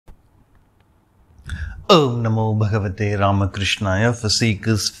Om Namo Bhagavate Ramakrishna for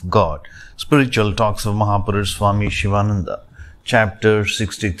Seekers of God. Spiritual Talks of Mahapurush Swami Shivananda. Chapter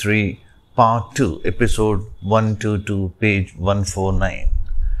 63, Part 2, Episode 122, page 149.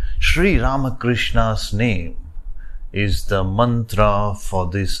 Sri Ramakrishna's name is the mantra for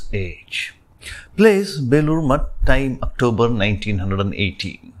this age. Place Belur, time October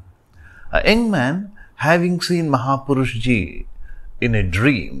 1918. A young man, having seen Mahapurush ji in a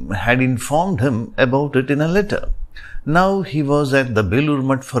dream, had informed him about it in a letter. Now he was at the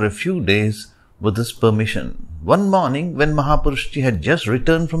Belur for a few days with his permission. One morning, when Mahapurush ji had just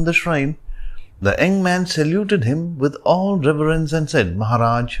returned from the shrine, the young man saluted him with all reverence and said,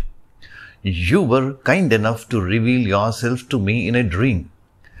 "Maharaj, you were kind enough to reveal yourself to me in a dream.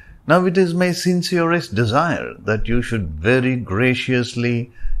 Now it is my sincerest desire that you should very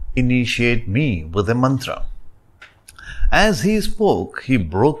graciously initiate me with a mantra." As he spoke, he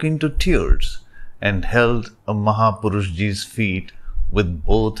broke into tears and held Mahapurush ji's feet with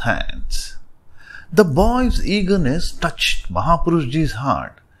both hands. The boy's eagerness touched Mahapurush ji's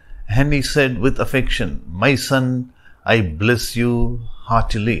heart, and he said with affection, "My son, I bless you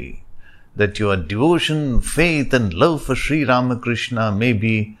heartily, that your devotion, faith and love for Sri Ramakrishna may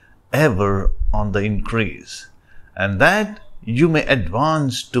be ever on the increase, and that you may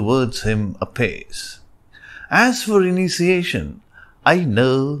advance towards him apace. As for initiation, I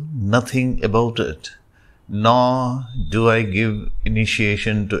know nothing about it, nor do I give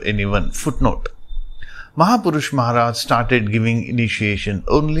initiation to anyone." Footnote: Mahapurush Maharaj started giving initiation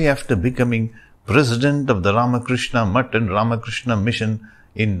only after becoming president of the Ramakrishna Mutt and Ramakrishna Mission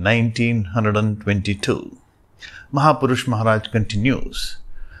in 1922. Mahapurush Maharaj continues,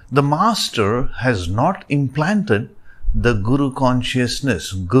 "The master has not implanted the Guru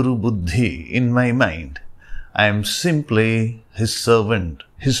consciousness, Guru Buddhi, in my mind. I am simply his servant,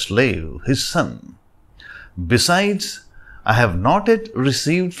 his slave, his son. Besides, I have not yet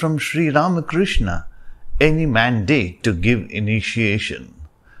received from Sri Ramakrishna any mandate to give initiation.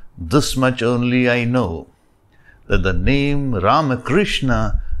 This much only I know, that the name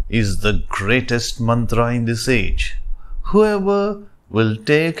Ramakrishna is the greatest mantra in this age. Whoever will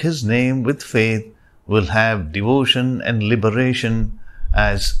take his name with faith will have devotion and liberation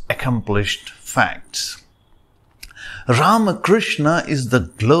as accomplished facts. Ramakrishna is the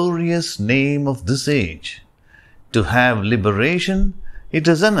glorious name of this age. To have liberation, it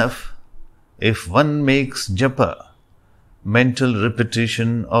is enough if one makes japa, mental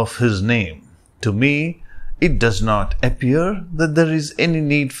repetition of his name. To me, it does not appear that there is any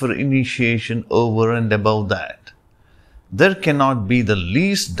need for initiation over and above that. There cannot be the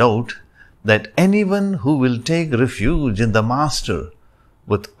least doubt that anyone who will take refuge in the Master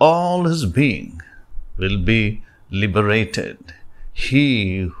with all his being will be liberated.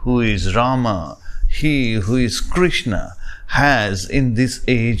 He who is Rama, he who is Krishna, has in this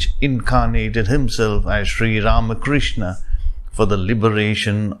age incarnated himself as Sri Ramakrishna for the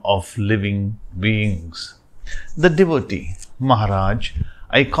liberation of living beings." The devotee: "Maharaj,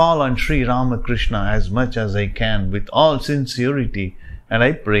 I call on Sri Ramakrishna as much as I can with all sincerity, and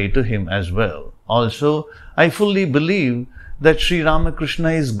I pray to him as well. Also, I fully believe that Sri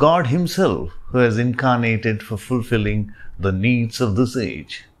Ramakrishna is God himself, who has incarnated for fulfilling the needs of this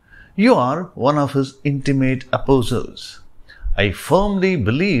age. You are one of his intimate apostles. I firmly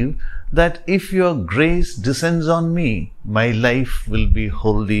believe that if your grace descends on me, my life will be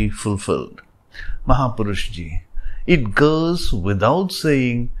wholly fulfilled." Mahapurush ji: "It goes without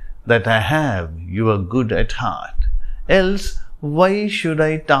saying that I have your good at heart. Else, why should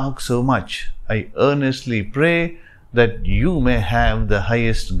I talk so much? I earnestly pray that you may have the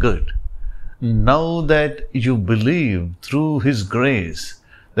highest good. Now that you believe through his grace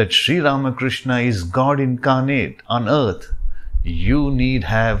that Sri Ramakrishna is God incarnate on earth, you need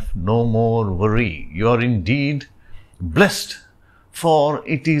have no more worry. You are indeed blessed, for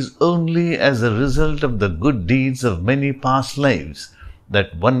it is only as a result of the good deeds of many past lives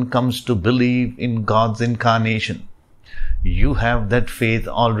that one comes to believe in God's incarnation. You have that faith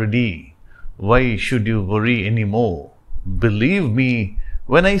already. Why should you worry any more? Believe me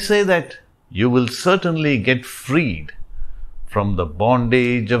when I say that you will certainly get freed from the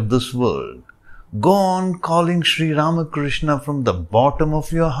bondage of this world. Go on calling Sri Ramakrishna from the bottom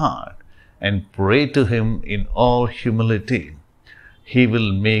of your heart and pray to him in all humility. He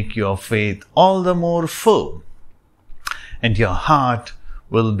will make your faith all the more firm, and your heart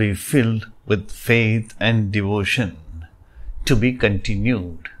will be filled with faith and devotion." To be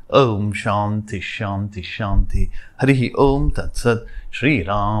continued. Om Shanti Shanti Shanti. Harihi Om Tat Sat. Shri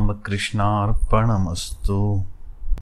Ramakrishna Arpanamastu.